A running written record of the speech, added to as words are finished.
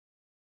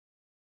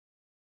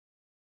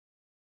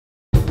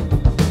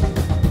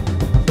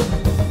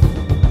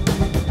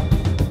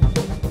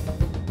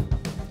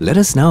Let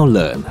us now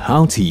learn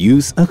how to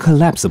use a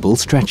collapsible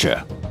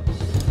stretcher.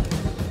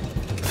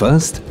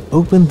 First,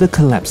 open the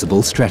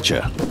collapsible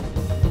stretcher.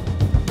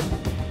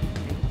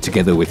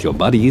 Together with your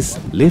buddies,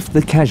 lift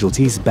the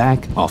casualties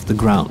back off the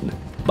ground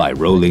by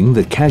rolling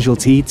the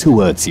casualty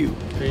towards you.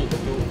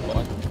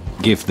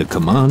 Give the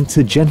command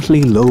to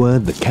gently lower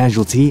the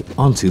casualty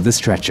onto the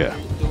stretcher.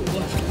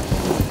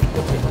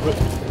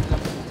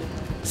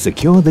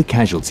 Secure the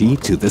casualty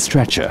to the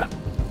stretcher.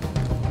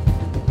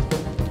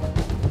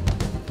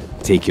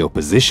 Take your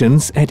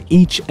positions at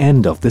each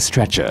end of the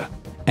stretcher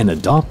and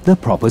adopt the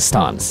proper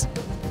stance.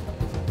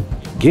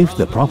 Give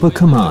the proper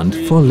command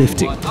for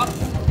lifting.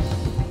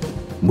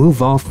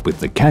 Move off with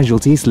the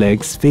casualty's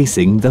legs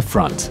facing the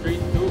front.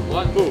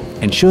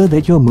 Ensure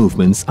that your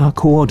movements are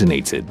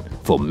coordinated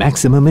for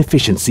maximum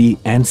efficiency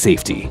and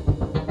safety.